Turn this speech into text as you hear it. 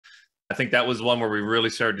I think that was one where we really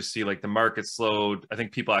started to see like the market slowed. I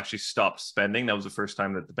think people actually stopped spending. That was the first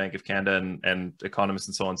time that the Bank of Canada and economists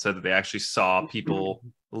and so on said that they actually saw people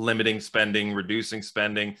limiting spending, reducing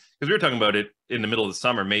spending. Because we were talking about it in the middle of the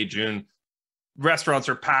summer, May, June. Restaurants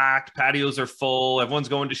are packed, patios are full, everyone's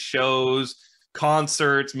going to shows,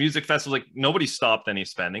 concerts, music festivals. Like nobody stopped any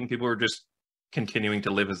spending. People were just continuing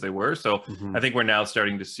to live as they were. So I think we're now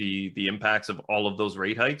starting to see the impacts of all of those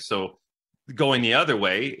rate hikes. So going the other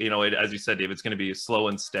way, you know, as you said, Dave, it's going to be slow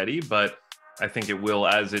and steady, but I think it will,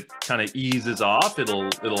 as it kind of eases off, it'll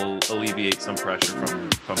alleviate some pressure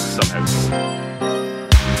from some households.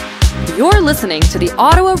 You're listening to the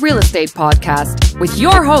Ottawa Real Estate Podcast with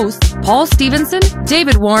your hosts, Paul Stevenson,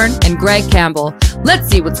 David Warren, and Greg Campbell. Let's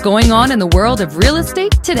see what's going on in the world of real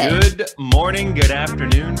estate today. Good morning, good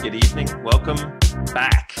afternoon, good evening. Welcome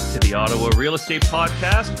back to the Ottawa Real Estate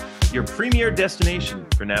Podcast, your premier destination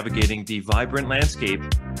for navigating the vibrant landscape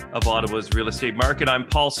of Ottawa's real estate market. I'm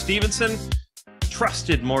Paul Stevenson,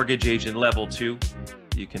 trusted mortgage agent level 2.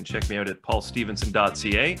 You can check me out at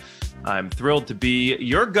PaulStevenson.ca. I'm thrilled to be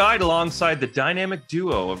your guide alongside the dynamic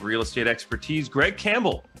duo of real estate expertise, Greg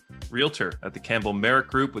Campbell, realtor at the Campbell-Maric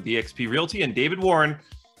Group with eXp Realty, and David Warren,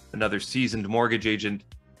 another seasoned mortgage agent,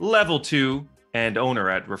 level 2, and owner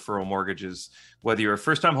at Referral Mortgages. Whether you're a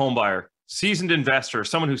first-time homebuyer, seasoned investor, or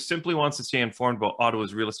someone who simply wants to stay informed about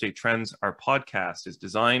Ottawa's real estate trends, our podcast is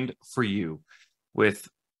designed for you. With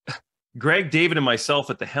Greg, David, and myself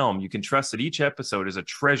at the helm, you can trust that each episode is a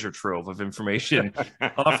treasure trove of information,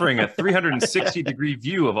 offering a 360-degree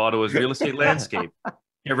view of Ottawa's real estate landscape.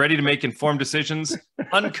 Get ready to make informed decisions,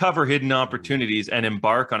 uncover hidden opportunities, and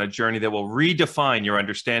embark on a journey that will redefine your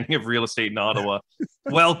understanding of real estate in Ottawa.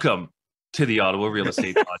 Welcome to the Ottawa Real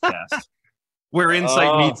Estate Podcast, where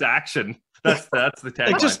insight meets action. That's the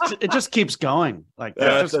tagline. It just keeps going. Like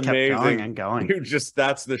that's just amazing. Kept going and going.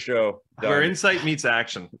 That's the show. Done. Where insight meets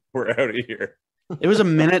action. We're out of here. It was a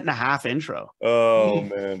 1.5-minute intro. Oh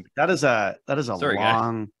man, that is a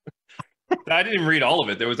long. I didn't even read all of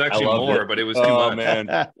it. There was actually more, but it was too much. Man,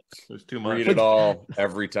 it was too much. Read it all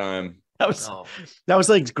every time. That was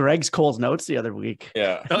like Greg's Cold Notes the other week.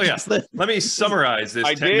 Yeah. Oh yeah. Let me summarize this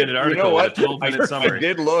 10-minute article. You know what? With a 12-minute summary.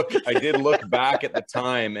 I did look back at the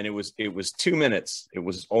time, and it was 2 minutes. It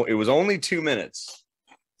was only 2 minutes.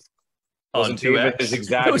 On 2X. It's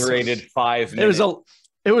exaggerated 5 minutes.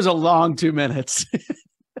 It was a long 2 minutes.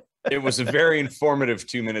 It was a very informative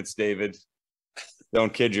 2 minutes, David.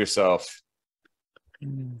 Don't kid yourself.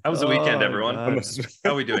 How was the weekend, everyone?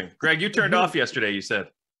 How are we doing? Greg, you turned off yesterday, you said.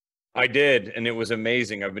 I did, and it was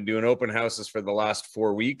amazing. I've been doing open houses for the last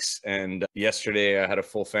 4 weeks, and yesterday I had a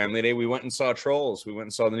full family day. We went and saw Trolls. We went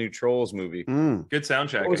and saw the new Trolls movie. Good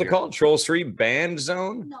soundtrack. What was it called? Trolls 3? Band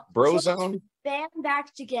Zone? No, Bro Zone? Band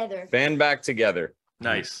Back Together. Band Back Together.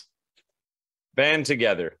 Nice. Band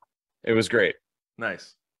Together. It was great.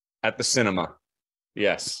 Nice. At the cinema.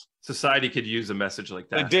 Yes. Society could use a message like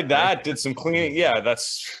that. I did that, right? Did some cleaning. Yeah,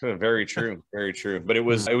 that's very true. Very true. But it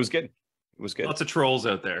was good. It was good. Lots of trolls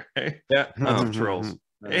out there. Yeah. Lots of trolls.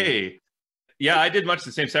 Hey. Yeah, I did much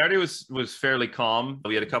the same. Saturday was fairly calm.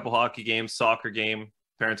 We had a couple hockey games, soccer game.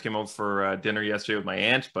 Parents came over for dinner yesterday with my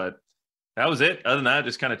aunt, but that was it. Other than that, I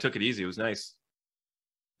just kind of took it easy. It was nice.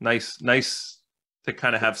 Nice to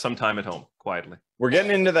kind of have some time at home quietly. We're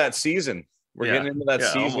getting into that season. Getting into that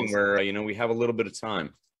season almost. Where, we have a little bit of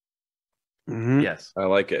time. Yes. I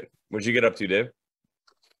like it. What'd you get up to, Dave?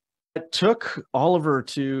 It took Oliver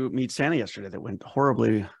to meet Santa yesterday. That went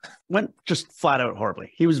just flat out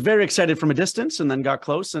horribly. He was very excited from a distance and then got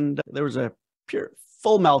close, and there was a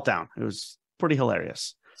full meltdown. It was pretty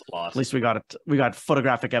hilarious. At least we got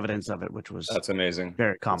photographic evidence of it, which was that's amazing.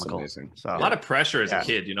 Very comical. That's amazing. So a lot of pressure as a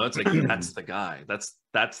kid, it's like that's the guy.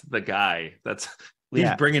 That's the guy.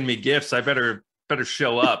 He's bringing me gifts. I better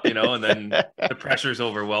show up, and then the pressure is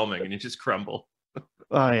overwhelming and you just crumble.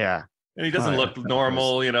 Oh yeah. And he doesn't look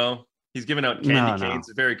normal, He's giving out candy canes.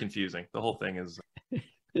 It's very confusing. The whole thing is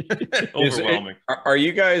overwhelming.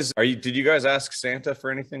 Did you guys ask Santa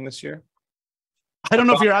for anything this year? I don't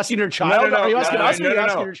know if you're asking your child. No, Are you asking us? No.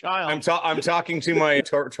 Asking your child? I'm talking to my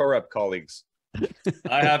Torep colleagues.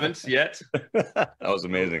 I haven't yet. That was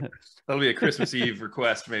amazing. That'll be a Christmas Eve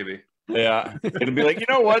request, maybe. Yeah. It'll be like, you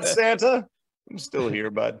know what, Santa? I'm still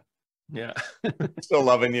here, bud. Yeah. Still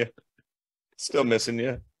loving you. Still missing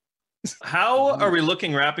you. How are we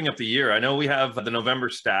looking wrapping up the year? I know we have the November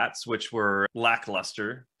stats, which were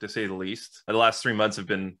lackluster, to say the least. The last 3 months have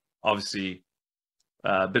been obviously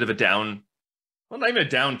a bit of a not even a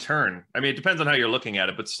downturn. I mean, it depends on how you're looking at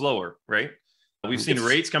it, but slower, right? We've seen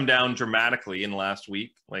rates come down dramatically in the last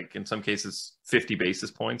week, like in some cases 50 basis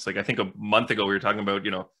points. Like I think a month ago we were talking about,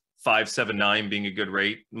 5.79 being a good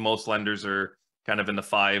rate. Most lenders are kind of in the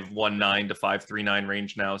 5.19 to 5.39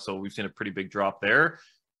 range now. So we've seen a pretty big drop there.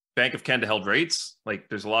 Bank of Canada held rates. Like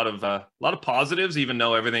there's a lot of positives, even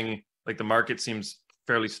though everything, like the market seems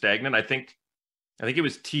fairly stagnant. I think it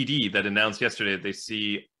was TD that announced yesterday that they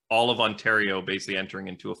see all of Ontario basically entering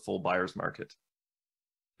into a full buyer's market.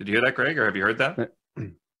 Did you hear that, Greg, or have you heard that?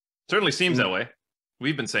 Certainly seems that way.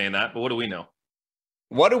 We've been saying that, but what do we know?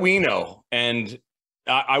 What do we know? And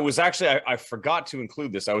I was actually, I forgot to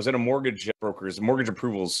include this. I was at a mortgage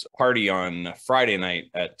approvals party on Friday night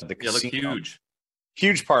at the casino. Huge.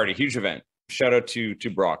 Huge party, huge event. Shout out to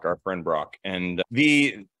Brock, our friend Brock. And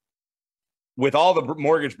with all the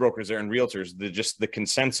mortgage brokers there and realtors, the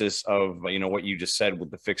consensus of, what you just said with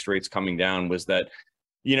the fixed rates coming down was that,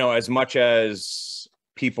 as much as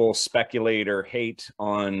people speculate or hate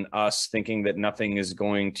on us thinking that nothing is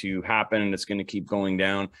going to happen and it's going to keep going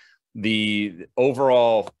down, the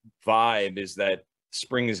overall vibe is that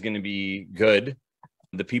spring is going to be good.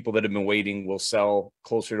 The people that have been waiting will sell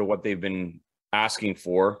closer to what they've been asking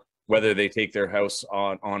for, whether they take their house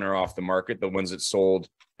on or off the market. The ones that sold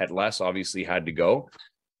at less obviously had to go,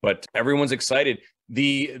 but everyone's excited.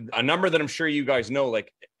 A number that I'm sure you guys know,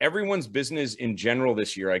 like everyone's business in general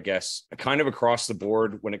this year, I guess, kind of across the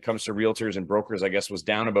board when it comes to realtors and brokers, I guess, was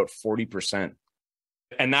down about 40%.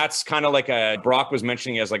 And that's kind of like Brock was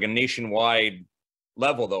mentioning as like a nationwide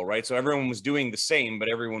level though, right? So everyone was doing the same, but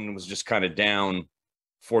everyone was just kind of down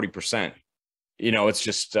 40%.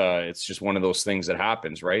 It's just one of those things that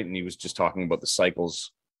happens, right? And he was just talking about the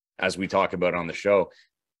cycles as we talk about on the show.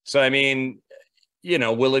 So, I mean,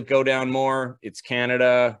 will it go down more? It's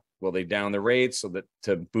Canada. Will they down the rates so that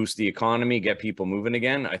to boost the economy, get people moving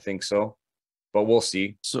again? I think so, but we'll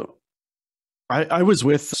see. So I was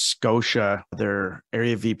with Scotia. Their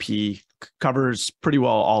area VP covers pretty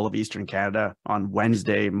well all of Eastern Canada on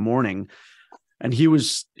Wednesday morning. And he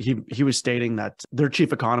was stating that their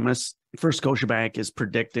chief economist for Scotiabank is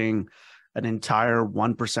predicting an entire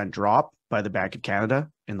 1% drop by the Bank of Canada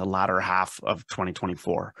in the latter half of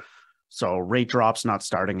 2024. So rate drops not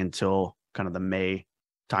starting until kind of the May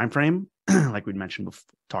timeframe, like we'd mentioned,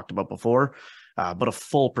 talked about before, but a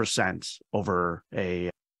full percent over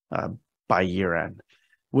by year end,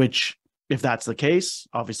 which, if that's the case,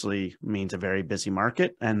 obviously means a very busy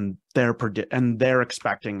market, and they're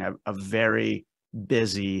expecting a very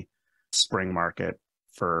busy spring market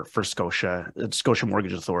for Scotia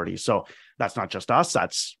Mortgage Authority. So that's not just us;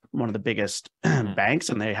 that's one of the biggest banks,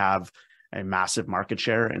 and they have a massive market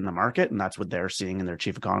share in the market, and that's what they're seeing in their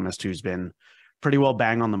chief economist, who's been pretty well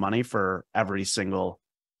bang on the money for every single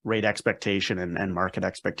rate expectation and market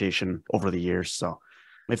expectation over the years. So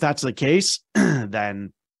if that's the case,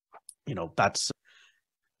 then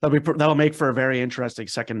that'll make for a very interesting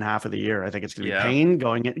second half of the year. I think it's going to be pain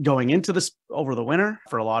going into this over the winter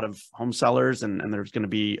for a lot of home sellers, and there's going to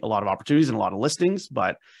be a lot of opportunities and a lot of listings.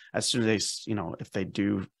 But as soon as they, if they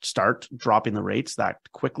do start dropping the rates that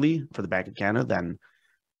quickly for the Bank of Canada, then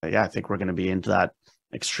I think we're going to be into that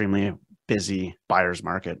extremely busy buyer's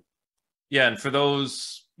market. Yeah, and for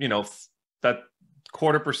those, that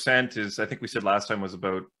 0.25% is, I think we said last time, was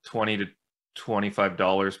about $20 to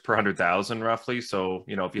 $25 per 100,000 roughly. So,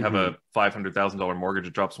 if you have a $500,000 mortgage,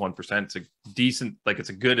 it drops 1%. It's a decent, it's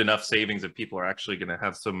a good enough savings that people are actually going to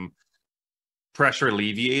have some pressure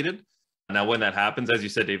alleviated. Now, when that happens, as you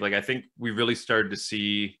said, Dave, I think we really started to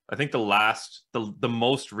see, I think the last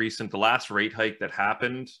rate hike that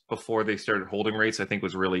happened before they started holding rates, I think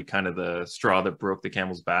was really kind of the straw that broke the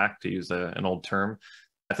camel's back, to use an old term.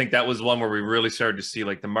 I think that was one where we really started to see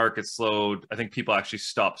the market slowed. I think people actually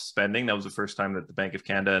stopped spending. That was the first time that the Bank of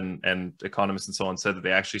Canada and economists and so on said that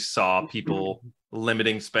they actually saw people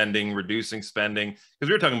limiting spending, reducing spending. Because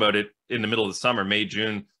we were talking about it in the middle of the summer, May,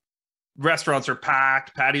 June. Restaurants are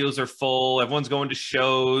packed, patios are full, everyone's going to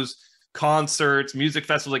shows, concerts, music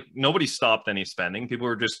festivals. Nobody stopped any spending. People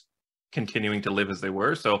were just continuing to live as they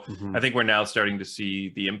were. So I think we're now starting to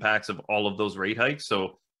see the impacts of all of those rate hikes.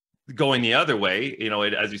 So going the other way,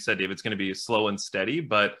 as you said, Dave, it's going to be slow and steady,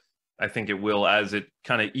 but I think it will, as it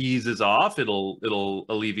kind of eases off, it'll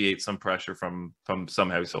alleviate some pressure from some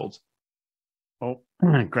households. Oh,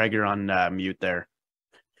 Greg, you're on mute there.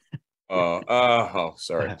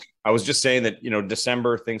 Sorry. I was just saying that,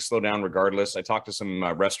 December, things slow down regardless. I talked to some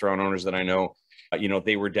restaurant owners that I know,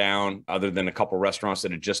 they were down. Other than a couple restaurants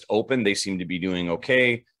that had just opened, they seem to be doing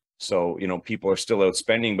okay. So, people are still out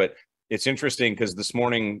spending. But it's interesting because this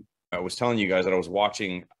morning I was telling you guys that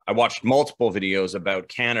I watched multiple videos about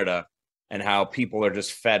Canada and how people are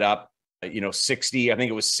just fed up. I think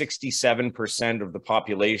it was 67% of the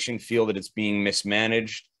population feel that it's being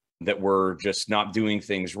mismanaged. that we're just not doing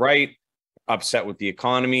things right, upset with the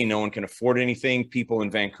economy. No one can afford anything. People in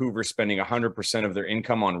Vancouver spending 100% of their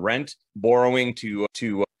income on rent, borrowing to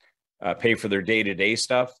pay for their day-to-day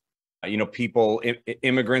stuff. People,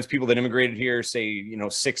 immigrants, people that immigrated here, say,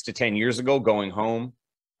 6 to 10 years ago, going home,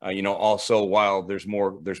 also while there's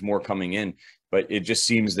more coming in. But it just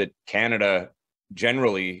seems that Canada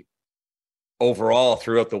generally overall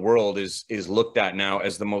throughout the world is looked at now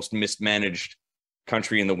as the most mismanaged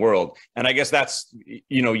country in the world. And I guess that's,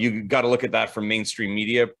 you got to look at that from mainstream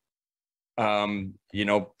media,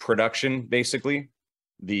 production, basically.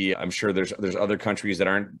 I'm sure there's other countries that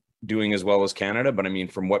aren't doing as well as Canada, but I mean,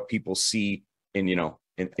 from what people see in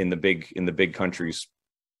the big countries,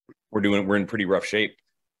 we're in pretty rough shape.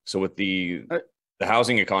 So with the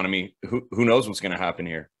housing economy, who knows what's going to happen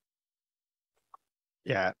here?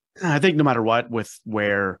 Yeah, I think no matter what, with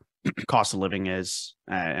where cost of living is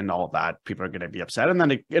and all of that, people are going to be upset. And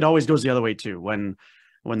then it always goes the other way too. When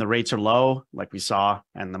the rates are low, like we saw,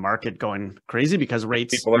 and the market going crazy because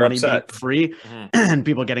rates, money being free, and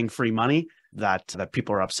people getting free money, that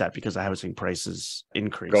people are upset because the housing prices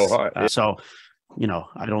increase. Go high. So,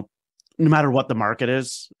 no matter what the market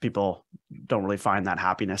is, people don't really find that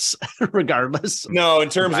happiness regardless. No, in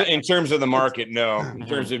terms of the market, no. In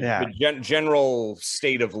terms of the general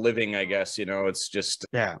state of living, I guess, it's just,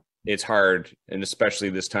 it's hard. And especially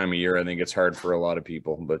this time of year, I think it's hard for a lot of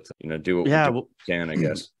people, but, do what we can, I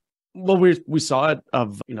guess. Well, we saw it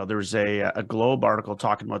there was a Globe article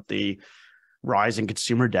talking about the rise in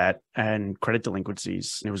consumer debt and credit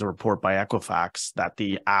delinquencies. It was a report by Equifax that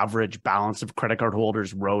the average balance of credit card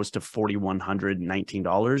holders rose to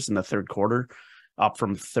 $4,119 in the third quarter, up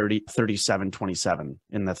from $3,727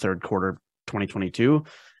 in the third quarter of 2022,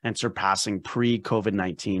 and surpassing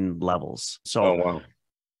pre-COVID-19 levels. So,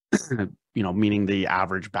 meaning the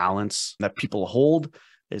average balance that people hold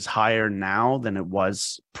is higher now than it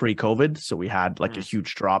was pre-COVID. So we had like a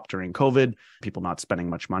huge drop during COVID, people not spending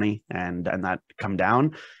much money, and that come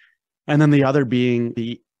down. And then the other being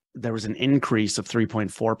there was an increase of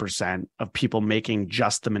 3.4% of people making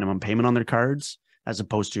just the minimum payment on their cards as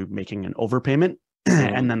opposed to making an overpayment.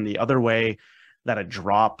 And then the other way, that a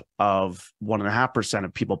drop of 1.5%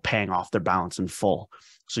 of people paying off their balance in full.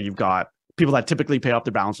 So you've got people that typically pay off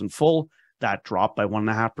their balance in full, that dropped by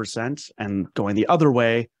 1.5%, and going the other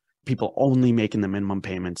way, people only making the minimum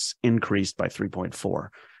payments increased by 3.4%,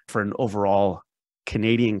 for an overall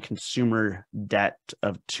Canadian consumer debt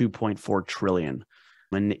of 2.4 trillion,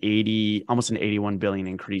 almost an 81 billion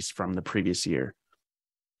increase from the previous year.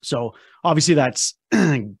 So obviously that's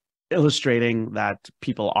illustrating that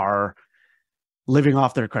people are living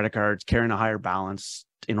off their credit cards, carrying a higher balance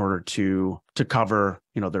in order to cover,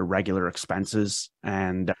 their regular expenses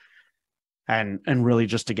and really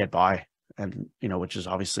just to get by, and which is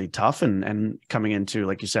obviously tough. And coming into,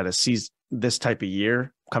 like you said, this type of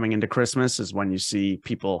year, coming into Christmas is when you see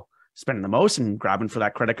people spending the most and grabbing for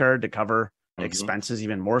that credit card to cover expenses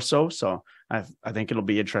even more so. So I think it'll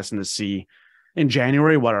be interesting to see in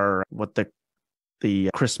January what the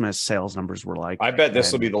Christmas sales numbers were like. I bet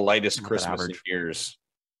this will be the lightest Christmas in years.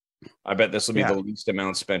 I bet this will be the least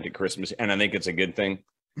amount spent at Christmas, and I think it's a good thing.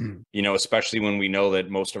 Especially when we know that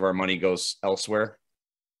most of our money goes elsewhere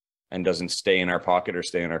and doesn't stay in our pocket or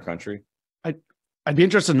stay in our country. I'd be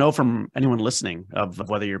interested to know from anyone listening of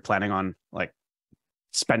whether you're planning on like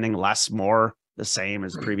spending less, more, the same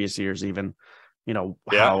as previous years, even,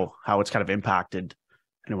 how it's kind of impacted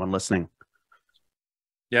anyone listening.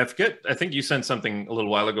 Yeah, I think you sent something a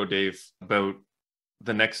little while ago, Dave, about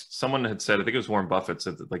someone had said, I think it was Warren Buffett,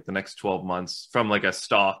 said that like the next 12 months from like a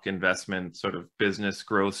stock investment sort of business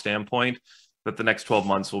growth standpoint, that the next 12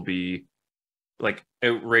 months will be like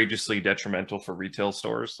outrageously detrimental for retail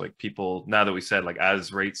stores. Like people, now that we said, like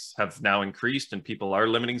as rates have now increased and people are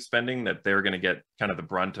limiting spending, that they're going to get kind of the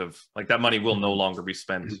brunt of like that money will no longer be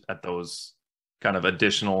spent at those kind of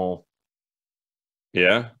additional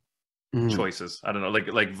choices. I don't know,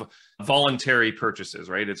 like voluntary purchases,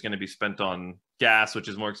 right? It's going to be spent on gas, which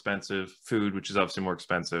is more expensive, food, which is obviously more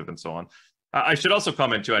expensive, and so on. I should also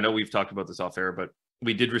comment too, I know we've talked about this off air, but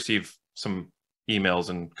we did receive some emails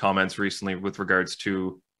and comments recently with regards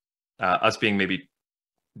to us being maybe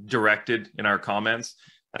directed in our comments.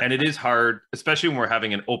 And it is hard, especially when we're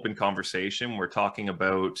having an open conversation. We're talking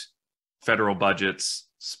about federal budgets,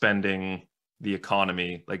 spending, the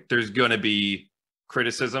economy. Like there's going to be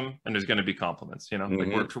criticism and there's going to be compliments,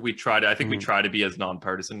 like we try to be as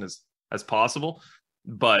nonpartisan as possible,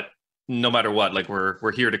 but no matter what, like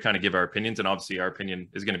we're here to kind of give our opinions, and obviously our opinion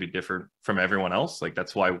is going to be different from everyone else. Like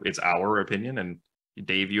that's why it's our opinion, and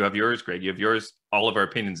Dave, you have yours, Greg, you have yours. All of our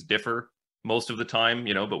opinions differ most of the time,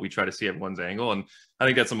 but we try to see everyone's angle. And I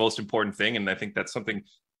think that's the most important thing. And I think that's something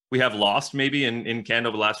we have lost maybe in Canada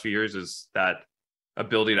over the last few years, is that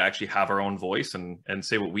ability to actually have our own voice and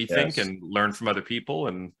say what we think and learn from other people.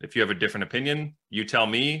 And if you have a different opinion, you tell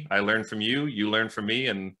me, I learn from you, you learn from me,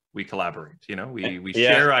 and we collaborate. We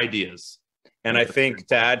share ideas. And I think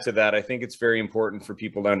to add to that, I think it's very important for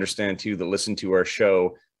people to understand too, that listen to our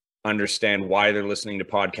show, understand why they're listening to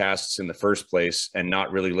podcasts in the first place and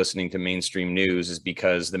not really listening to mainstream news, is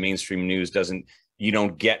because the mainstream news you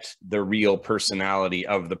don't get the real personality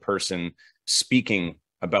of the person speaking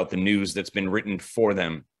about the news that's been written for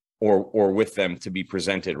them or with them to be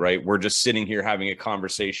presented, right? We're just sitting here having a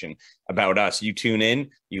conversation about us. You tune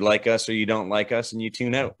in, you like us or you don't like us, and you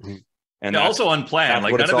tune out. And also unplanned,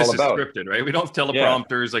 like none of this is about. Scripted, right? We don't have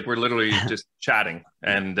teleprompters, like we're literally just chatting.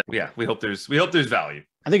 And we hope there's value.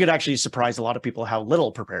 I think it actually surprised a lot of people how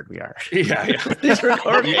little prepared we are. Yeah. These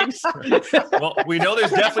recordings. Well, we know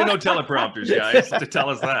there's definitely no teleprompters, guys, to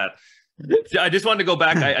tell us that. I just wanted to go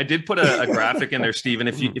back. I did put a graphic in there, Stephen.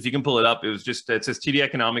 If you can pull it up, it says TD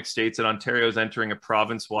Economics states that Ontario is entering a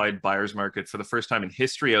province-wide buyer's market for the first time in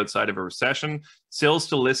history outside of a recession. Sales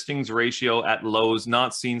to listings ratio at lows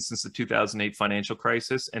not seen since the 2008 financial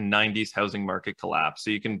crisis and 90s housing market collapse.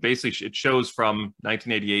 So you can basically, it shows from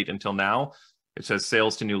 1988 until now. It says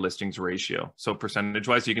sales to new listings ratio. So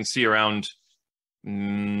percentage-wise, you can see around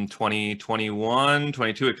 2021,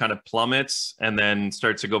 22, it kind of plummets and then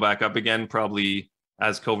starts to go back up again, probably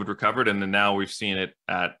as COVID recovered. And then now we've seen it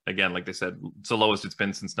at, again, like they said, it's the lowest it's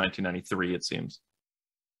been since 1993, it seems.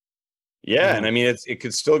 Yeah. And I mean, it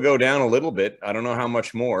could still go down a little bit. I don't know how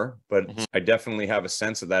much more, but I definitely have a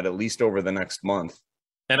sense of that, at least over the next month.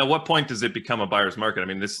 And at what point does it become a buyer's market? I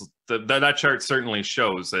mean, that chart certainly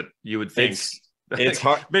shows that you would think it's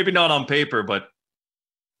hard. Maybe not on paper, but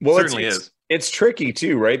certainly is. It's tricky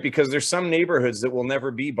too, right? Because there's some neighborhoods that will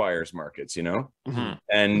never be buyer's markets,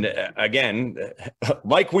 And again,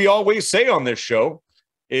 like we always say on this show,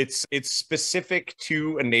 it's specific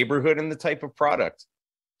to a neighborhood and the type of product.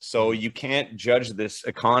 So you can't judge this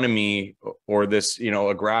economy or this,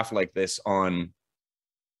 a graph like this on,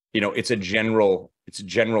 it's general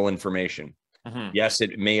information. Yes,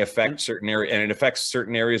 it may affect certain areas, and it affects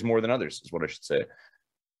certain areas more than others, is what I should say.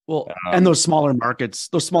 Well, and those smaller markets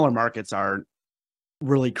aren't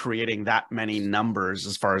really creating that many numbers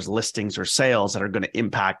as far as listings or sales that are going to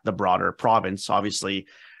impact the broader province. Obviously,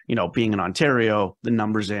 being in Ontario, the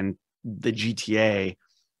numbers in the GTA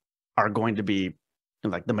are going to be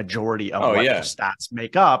like the majority of what the stats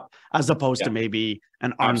make up, as opposed to maybe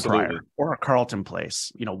an Arnprior or a Carleton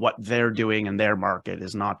Place. What they're doing in their market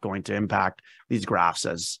is not going to impact these graphs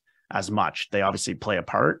as much. They obviously play a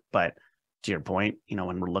part, but to your point,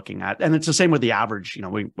 when we're looking at, and it's the same with the average,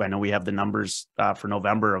 I know we have the numbers for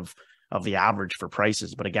November of the average for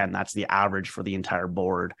prices, but again, that's the average for the entire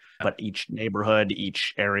board. But each neighborhood,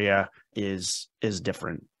 each area is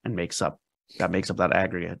different and makes up that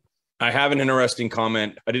aggregate. I have an interesting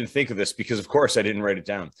comment. I didn't think of this because, of course, I didn't write it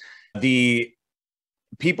down. The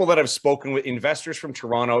people that I've spoken with, investors from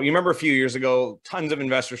Toronto, you remember a few years ago, tons of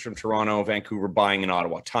investors from Toronto, Vancouver buying in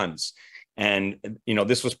Ottawa, tons. And,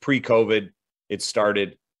 this was pre-COVID. It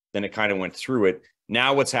started, then it kind of went through it.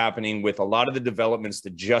 Now what's happening with a lot of the developments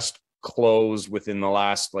that just closed within the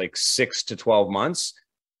last 6 to 12 months,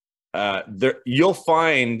 you'll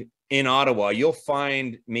find in Ottawa, you'll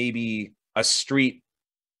find maybe a street.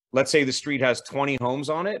 Let's say the street has 20 homes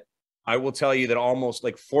on it. I will tell you that almost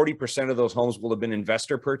 40% of those homes will have been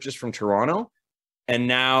investor purchased from Toronto. And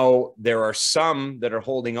now there are some that are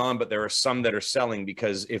holding on, but there are some that are selling,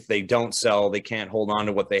 because if they don't sell, they can't hold on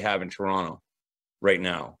to what they have in Toronto right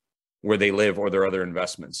now, where they live or their other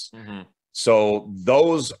investments. So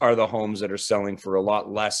those are the homes that are selling for a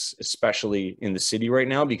lot less, especially in the city right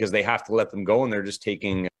now, because they have to let them go and they're just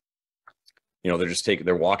taking,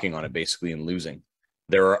 they're walking on it basically and losing.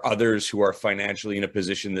 There are others who are financially in a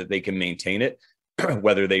position that they can maintain it,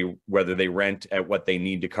 whether they rent at what they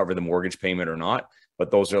need to cover the mortgage payment or not.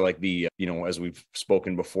 But those are the, as we've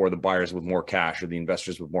spoken before, the buyers with more cash or the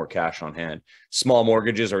investors with more cash on hand. Small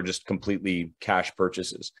mortgages are just completely cash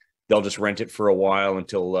purchases. They'll just rent it for a while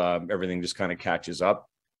until everything just kind of catches up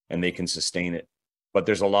and they can sustain it. But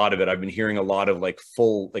there's a lot of it. I've been hearing a lot of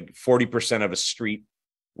 40% of a street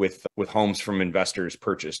with homes from investors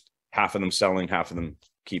purchased, half of them selling, half of them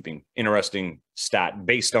keeping. Interesting stat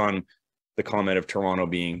based on the comment of Toronto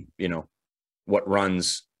being, what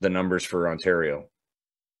runs the numbers for Ontario.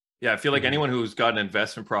 Yeah, I feel like anyone who's got an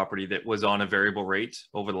investment property that was on a variable rate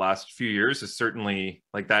over the last few years is certainly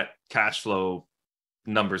that cash flow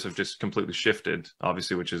numbers have just completely shifted,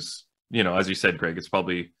 obviously, which is, as you said, Greg, it's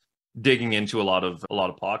probably digging into a lot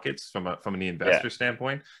of pockets from an investor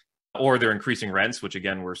standpoint, or they're increasing rents, which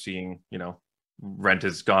again we're seeing. Rent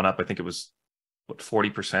has gone up. I think it was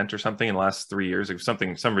 40% or something in the last 3 years. It was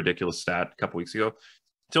some ridiculous stat a couple weeks ago.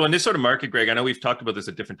 So in this sort of market, Greg, I know we've talked about this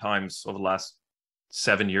at different times over the last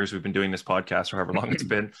 7 years we've been doing this podcast, or however long it's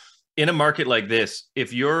been. In a market like this,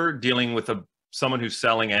 if you're dealing with someone who's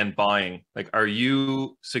selling and buying, like, are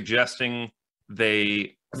you suggesting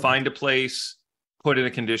they find a place, put in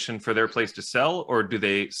a condition for their place to sell, or do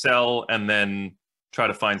they sell and then try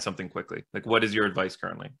to find something quickly? Like, what is your advice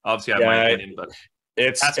currently? Obviously, I have my opinion, but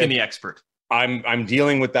it's asking the expert. I'm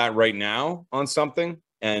dealing with that right now on something,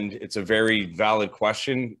 and it's a very valid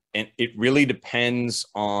question. And it really depends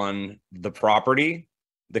on the property,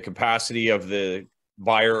 the capacity of the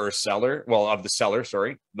buyer or seller, of the seller,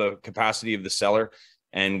 sorry, the capacity of the seller,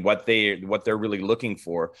 and what they're really looking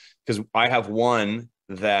for. Because I have one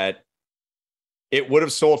that it would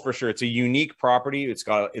have sold for sure. It's a unique property. It's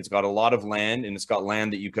got a lot of land, and it's got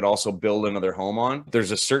land that you could also build another home on.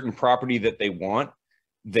 There's a certain property that they want.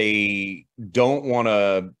 They don't want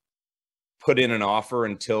to put in an offer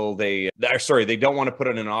they don't want to put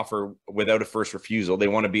in an offer without a first refusal. They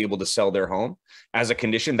want to be able to sell their home as a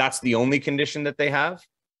condition. That's the only condition that they have.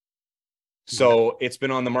 So it's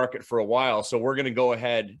been on the market for a while. So we're going to go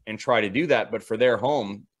ahead and try to do that. But for their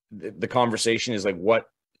home, the conversation is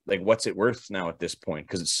what's it worth now at this point?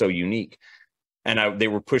 Because it's so unique. And they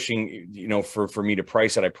were pushing, for me to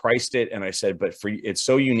price it. I priced it and I said, but it's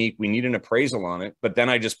so unique, we need an appraisal on it. But then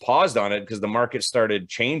I just paused on it because the market started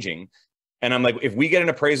changing. And I'm like, if we get an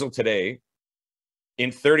appraisal today,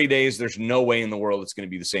 in 30 days, there's no way in the world it's going to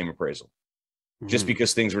be the same appraisal, just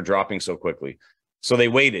because things were dropping so quickly. So they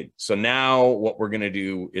waited. So now what we're going to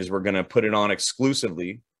do is we're going to put it on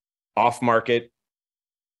exclusively off market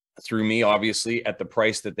through me, obviously, at the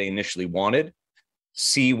price that they initially wanted,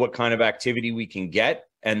 see what kind of activity we can get.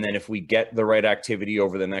 And then if we get the right activity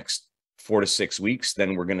over the next 4 to 6 weeks,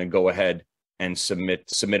 then we're going to go ahead and submit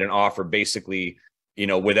an offer, basically,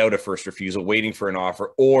 without a first refusal, waiting for an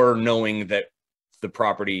offer, or knowing that the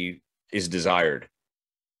property is desired.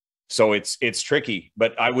 So it's tricky,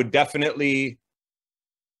 but I would definitely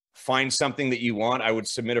find something that you want. I would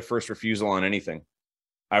submit a first refusal on anything.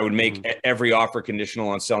 I would make every offer conditional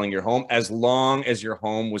on selling your home, as long as your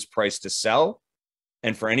home was priced to sell.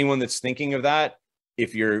 And for anyone that's thinking of that,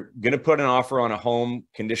 if you're going to put an offer on a home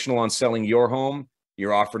conditional on selling your home,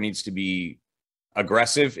 your offer needs to be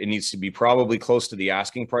aggressive. It needs to be probably close to the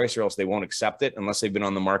asking price, or else they won't accept it unless they've been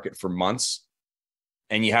on the market for months.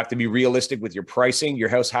 And you have to be realistic with your pricing. Your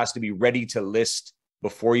house has to be ready to list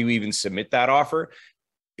before you even submit that offer.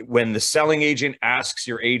 When the selling agent asks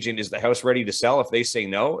your agent, is the house ready to sell? If they say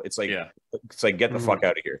no, it's like get the fuck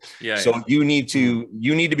out of here. You need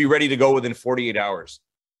to be ready to go within 48 hours.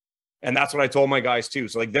 And that's what I told my guys too.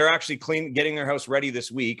 So they're actually getting their house ready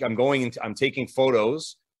this week. I'm taking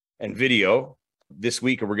photos and video this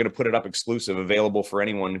week, and we're going to put it up exclusive, available for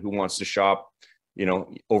anyone who wants to shop,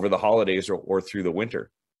 over the holidays or through the winter.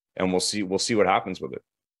 And we'll see what happens with it.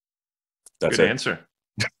 That's Good it.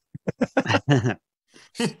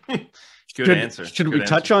 Answer. Should we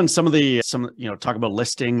touch on some talk about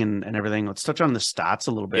listing and everything? Let's touch on the stats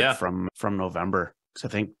a little bit from November, because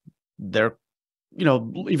I think they're,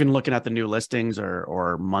 even looking at the new listings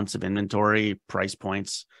or months of inventory, price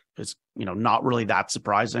points, it's, not really that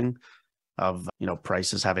surprising of,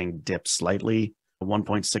 prices having dipped slightly,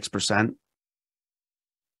 1.6%.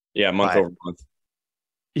 Yeah. Month over month.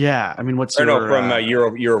 Yeah. I mean, what's from year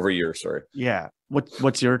over year. Sorry. Yeah.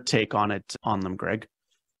 What's your take on it, on them, Greg?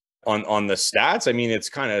 On the stats, I mean, it's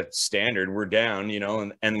kind of standard. We're down,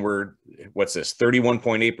 and we're,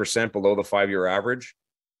 31.8% below the 5-year average,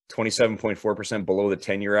 27.4% below the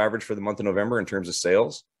 10-year average for the month of November in terms of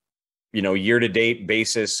sales. Year to date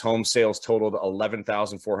basis, home sales totaled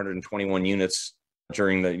 11,421 units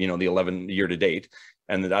during the 11 year to date.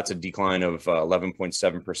 And that's a decline of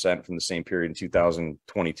 11.7% from the same period in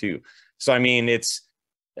 2022. So, I mean, it's,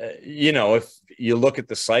 if you look at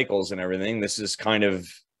the cycles and everything, this is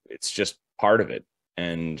it's just part of it.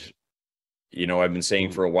 And, I've been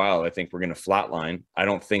saying for a while, I think we're going to flatline. I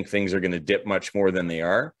don't think things are going to dip much more than they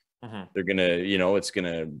are. They're going to, it's going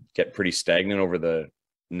to get pretty stagnant over the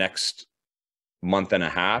next month and a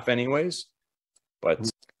half anyways. But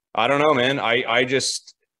I don't know, man.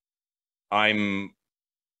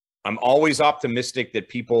 I'm always optimistic that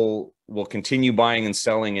people will continue buying and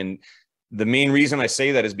selling. And the main reason I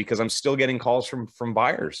say that is because I'm still getting calls from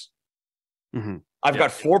buyers. I've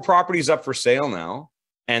got 4 properties up for sale now,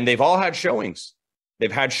 and they've all had showings.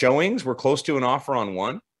 We're close to an offer on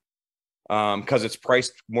one because it's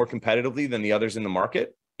priced more competitively than the others in the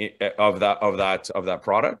market. of that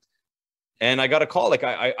product. And I got a call. Like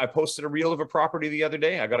I posted a reel of a property the other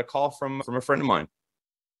day. I got a call from a friend of mine.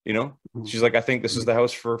 You know, she's like, I think this is the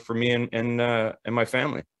house for me and my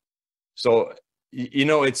family. So, you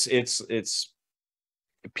know, it's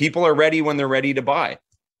people are ready when they're ready to buy.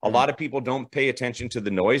 A lot of people don't pay attention to the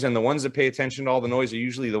noise, and the ones that pay attention to all the noise are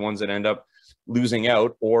usually the ones that end up losing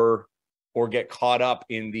out or get caught up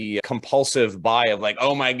in the compulsive buy of like,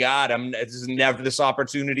 oh my God, this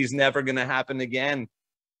opportunity is never going to happen again.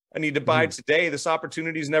 I need to buy today. This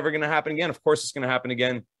opportunity is never going to happen again. Of course it's going to happen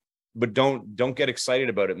again, but don't get excited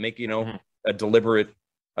about it. Make, you know, a deliberate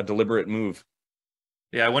move.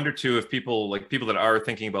 Yeah. I wonder too, if people that are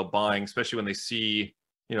thinking about buying, especially when they see,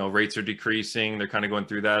 you know, rates are decreasing, they're kind of going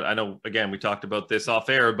through that. I know, again, we talked about this off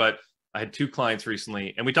air, but I had 2 clients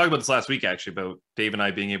recently, and we talked about this last week, actually, about Dave and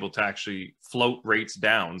I being able to actually float rates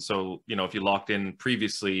down. So, you know, if you locked in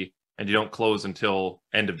previously and you don't close until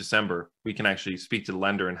end of December, we can actually speak to the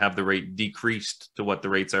lender and have the rate decreased to what the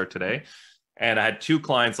rates are today. And I had 2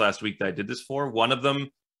 clients last week that I did this for. One of them,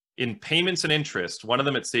 in payments and interest, one of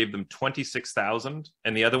them, it saved them $26,000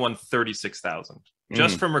 and the other one $36,000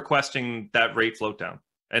 just from requesting that rate float down.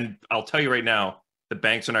 And I'll tell you right now, the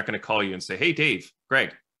banks are not going to call you and say, hey, Dave,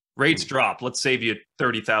 Greg, rates drop, let's save you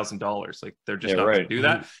 $30,000. Like, they're just not going to do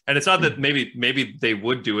that. And it's not that maybe they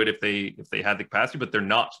would do it if they had the capacity, but they're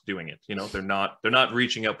not doing it. You know, they're not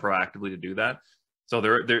reaching out proactively to do that. So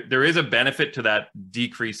there is a benefit to that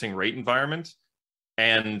decreasing rate environment.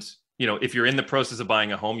 And, you know, if you're in the process of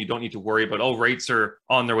buying a home, you don't need to worry about, oh, rates are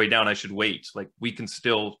on their way down, I should wait. Like, we can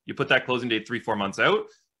still, you put that closing date 3-4 months out,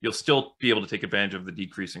 you'll still be able to take advantage of the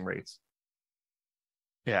decreasing rates.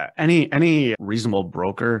 Yeah. Any reasonable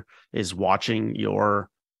broker is watching your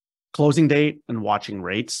closing date and watching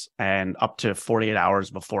rates, and up to 48 hours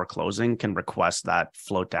before closing can request that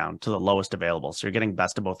float down to the lowest available. So you're getting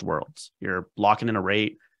best of both worlds. You're locking in a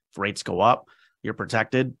rate. If rates go up, you're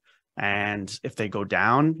protected. And if they go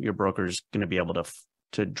down, your broker's going to be able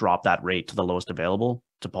to drop that rate to the lowest available.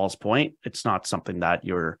 To Paul's point, it's not something that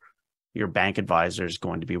your bank advisor is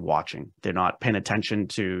going to be watching. They're not paying attention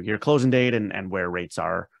to your closing date and where rates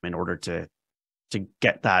are in order to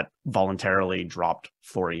get that voluntarily dropped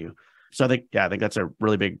for you. So I think that's a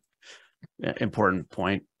really big, important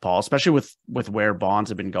point, Paul, especially with where bonds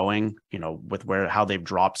have been going, you know, with how they've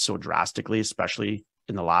dropped so drastically, especially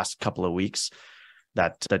in the last couple of weeks,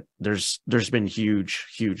 that there's been huge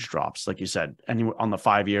drops, like you said, and on the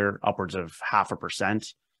 5-year, upwards of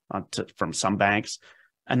 0.5% from some banks.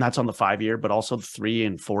 And that's on the 5-year, but also the 3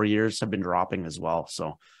 and 4 years have been dropping as well.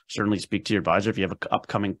 So certainly speak to your advisor. If you have an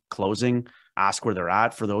upcoming closing, ask where they're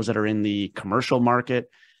at. For those that are in the commercial market,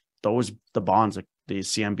 the bonds, the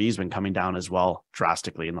CMB has been coming down as well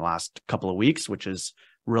drastically in the last couple of weeks, which has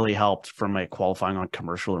really helped from a qualifying on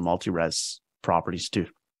commercial or multi-res properties too.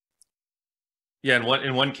 Yeah,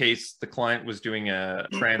 in one case, the client was doing a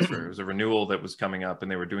transfer. It was a renewal that was coming up,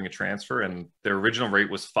 and they were doing a transfer, and their original rate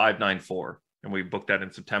was 5.94. And we booked that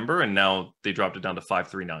in September, and now they dropped it down to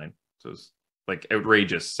 5.39. So it's like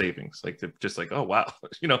outrageous savings. Like, they're just like, oh wow,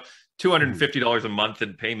 you know, $250 a month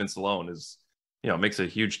in payments alone is, you know, makes a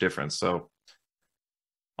huge difference. So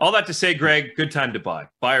all that to say, Greg, good time to buy.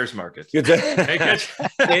 Buyer's market. Hey,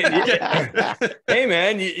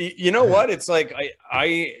 man, you know what? It's like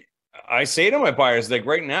I say to my buyers, like,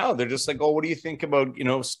 right now, they're just like, oh, what do you think about, you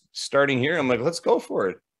know, starting here? I'm like, let's go for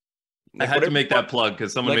it. Like, I had to make that plug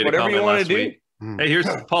because someone made a comment last week. Hey, here's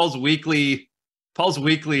Paul's weekly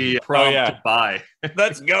prompt to buy.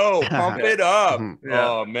 Let's go. Pump it up. Yeah.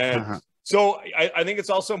 Oh, man. So I think it's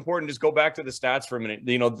also important to just go back to the stats for a minute.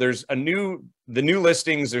 You know, there's the new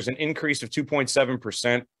listings, there's an increase of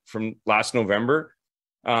 2.7% from last November.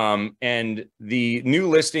 And the new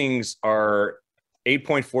listings are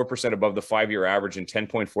 8.4% above the 5-year average and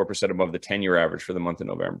 10.4% above the 10-year average for the month of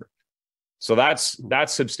November. So that's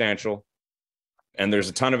substantial. And there's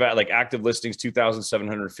a ton of like active listings,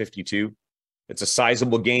 2,752. It's a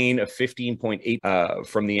sizable gain of 15.8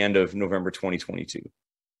 from the end of November 2022.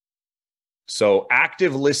 So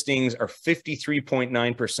active listings are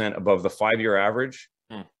 53.9% above the 5-year average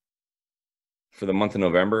for the month of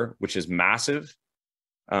November, which is massive.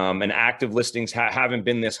 And active listings haven't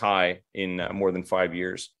been this high in more than 5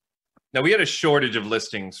 years. Now, we had a shortage of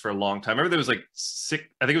listings for a long time. Remember, there was like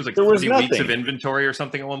 30 weeks of inventory or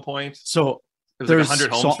something at one point. So there was like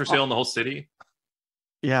 100 homes for sale in the whole city.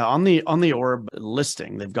 Yeah, on the Orb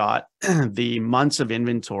listing, they've got the months of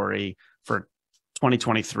inventory for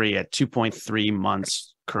 2023 at 2.3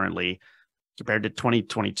 months currently, compared to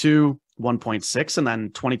 2022, 1.6, and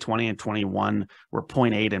then 2020 and 21 were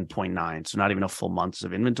 0.8 and 0.9. So not even a full months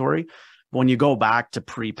of inventory. When you go back to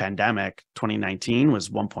pre-pandemic, 2019 was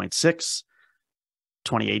 1.6,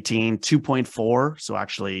 2018, 2.4. So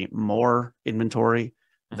actually more inventory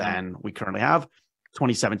than we currently have.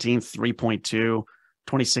 2017, 3.2,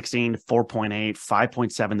 2016, 4.8,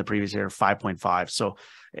 5.7 the previous year, 5.5. So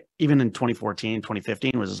even in 2014,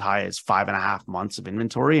 2015 was as high as 5.5 months of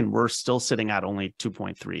inventory, and we're still sitting at only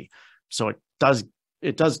 2.3. So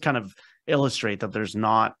it does kind of illustrate that there's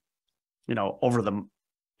not, over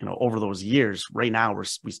those years right now,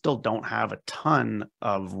 we still don't have a ton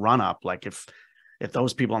of run up. Like if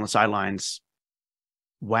those people on the sidelines,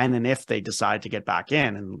 when and if they decide to get back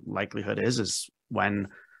in, and likelihood is when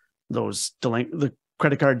the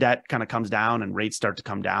credit card debt kind of comes down and rates start to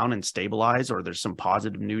come down and stabilize, or there's some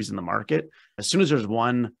positive news in the market. As soon as there's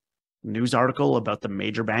one news article about the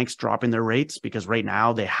major banks dropping their rates, because right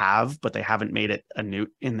now they have, but they haven't made it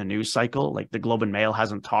in the news cycle. Like the Globe and Mail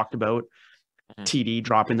hasn't talked about TD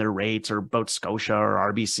dropping their rates, or about Scotia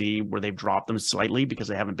or RBC where they've dropped them slightly because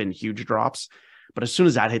they haven't been huge drops. But as soon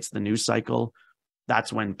as that hits the news cycle,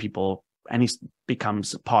 that's when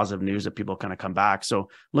becomes positive news that people kind of come back. So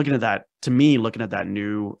looking at that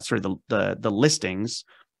the listings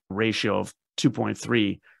ratio of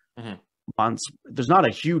 2.3 months, there's not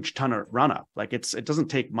a huge ton of run up. Like it doesn't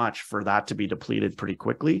take much for that to be depleted pretty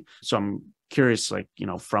quickly. So I'm curious,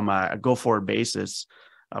 from a go forward basis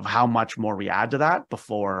of how much more we add to that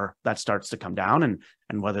before that starts to come down,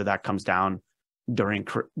 and whether that comes down during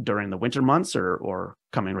the winter months or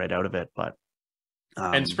coming right out of it. But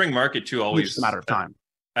and spring market too, always just a matter of time.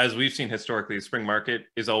 As we've seen historically, the spring market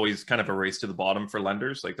is always kind of a race to the bottom for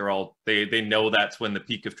lenders. Like they know that's when the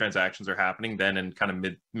peak of transactions are happening, then in kind of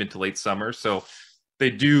mid to late summer. So they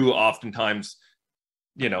do oftentimes,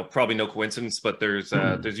 probably no coincidence, but there's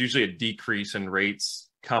usually a decrease in rates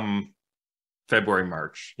come February,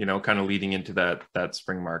 March, kind of leading into that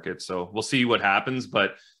spring market. So we'll see what happens.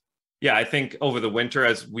 But yeah, I think over the winter,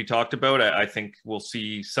 as we talked about, I think we'll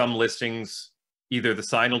see some listings. Either the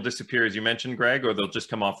sign will disappear, as you mentioned, Greg, or they'll just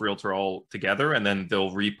come off Realtor altogether, and then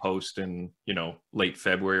they'll repost in, late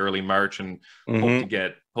February, early March, and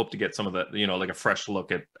hope to get some of the, like a fresh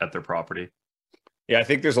look at their property. Yeah, I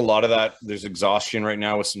think there's a lot of that. There's exhaustion right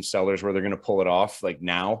now with some sellers where they're going to pull it off like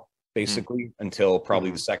now, basically, until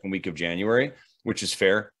probably the second week of January, which is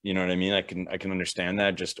fair. You know what I mean? I can understand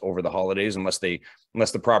that just over the holidays, unless the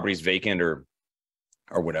property's vacant or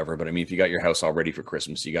whatever. But I mean, if you got your house all ready for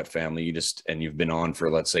Christmas, you got family, and you've been on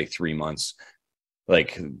for, let's say, 3 months, I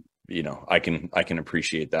can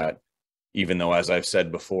appreciate that. Even though, as I've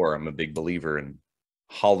said before, I'm a big believer in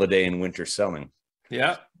holiday and winter selling.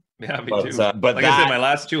 Yeah, me too. But like I said, my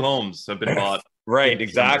last 2 homes have been bought. Right,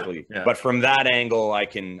 exactly. Yeah. But from that angle, I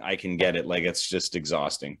can get it. Like, it's just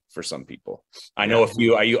exhausting for some people. I know a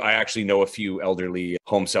few. I actually know a few elderly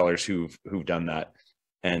home sellers who've done that.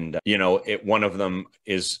 And, one of them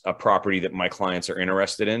is a property that my clients are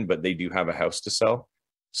interested in, but they do have a house to sell.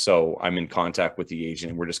 So I'm in contact with the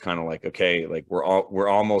agent, and we're just kind of like, okay, like we're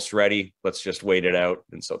almost ready. Let's just wait it out.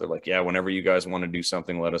 And so they're like, yeah, whenever you guys want to do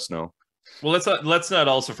something, let us know. Well, let's not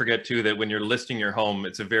also forget too that when you're listing your home,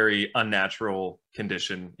 it's a very unnatural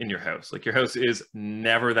condition in your house. Like your house is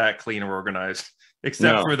never that clean or organized,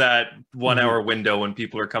 except for that 1 hour window when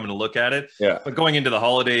people are coming to look at it. Yeah. But going into the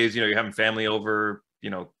holidays, you're having family over,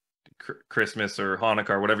 Christmas or Hanukkah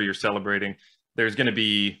or whatever you're celebrating, there's going to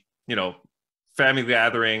be, family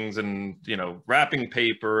gatherings and, wrapping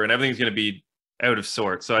paper, and everything's going to be out of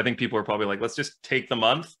sorts. So I think people are probably like, let's just take the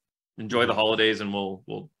month, enjoy the holidays, and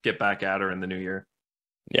we'll get back at her in the new year.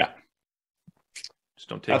 Yeah. Just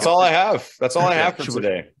don't take That's all I have. That's all I have for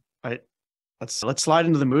today. Let's slide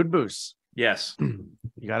into the mood boost. Yes.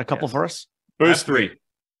 You got a couple for us? Boost 3.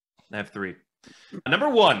 I have 3. Number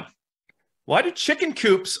 1. Why do chicken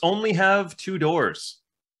coops only have 2 doors?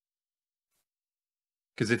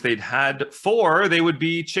 Because if they'd had 4, they would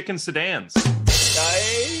be chicken sedans.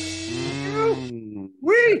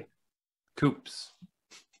 Wee! Coops.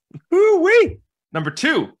 Ooh-wee! Number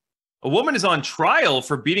 2. A woman is on trial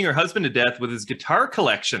for beating her husband to death with his guitar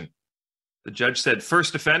collection. The judge said,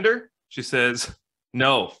 first offender? She says,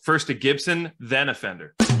 no, first a Gibson, then a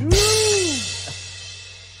Fender. It's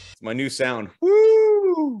my new sound.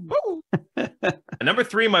 Woo! And number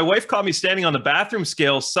 3, my wife caught me standing on the bathroom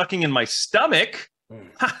scale, sucking in my stomach.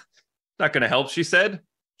 Ha, not going to help, she said.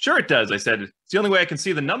 Sure it does, I said. It's the only way I can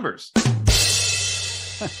see the numbers.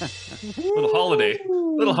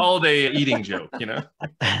 little holiday eating joke,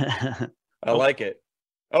 I like it.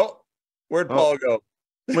 Oh, where'd Paul go?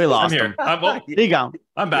 We lost I'm him. here. He gone.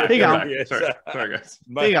 I'm back. He I'm gone. back. Sorry, guys.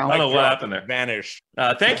 He gone. I don't know what happened there. Vanished.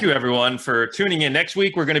 Thank you, everyone, for tuning in. Next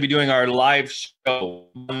week, we're going to be doing our live show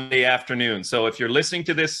Monday afternoon. So if you're listening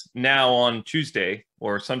to this now on Tuesday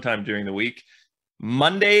or sometime during the week,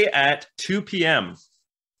 Monday at 2 p.m.,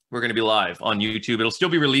 we're going to be live on YouTube. It'll still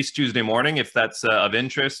be released Tuesday morning if that's of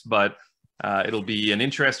interest, but it'll be an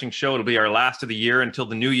interesting show. It'll be our last of the year until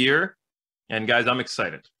the new year. And guys, I'm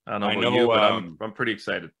excited. I don't know about you, but I'm pretty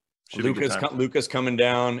excited. Luca's coming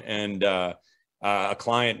down, and a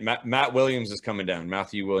client, Matt Williams, is coming down.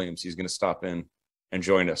 Matthew Williams, he's going to stop in and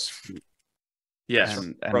join us. Yes,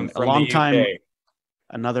 and from a long time, UK.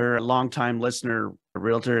 another long time listener, a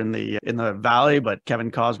realtor in the Valley, but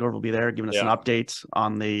Kevin Cosgrove will be there giving us an update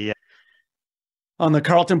on the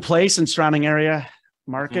Carlton Place and surrounding area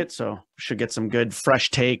market. So should get some good fresh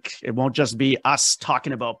take. It won't just be us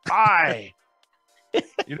talking about buy.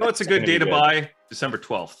 You know, it's a good day to buy. December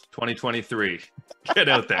 12th, 2023. Get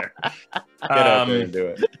out there. Get out there and do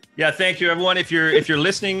it. Yeah, thank you, everyone. If you're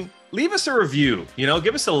listening, leave us a review. You know,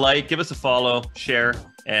 give us a like, give us a follow, share.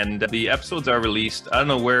 And the episodes are released. I don't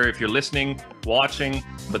know where, if you're listening, watching,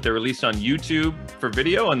 but they're released on YouTube for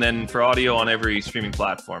video and then for audio on every streaming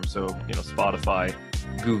platform. So, you know, Spotify,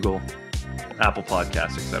 Google, Apple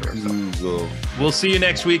Podcasts, etc. So we'll see you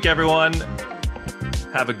next week, everyone.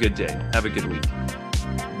 Have a good day. Have a good week.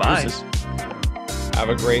 Bye. Have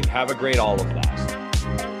a great all of that.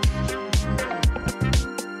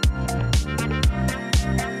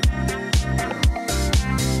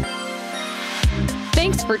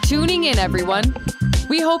 Thanks for tuning in, everyone.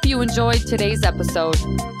 We hope you enjoyed today's episode.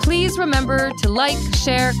 Please remember to like,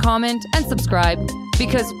 share, comment, and subscribe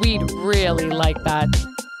because we'd really like that.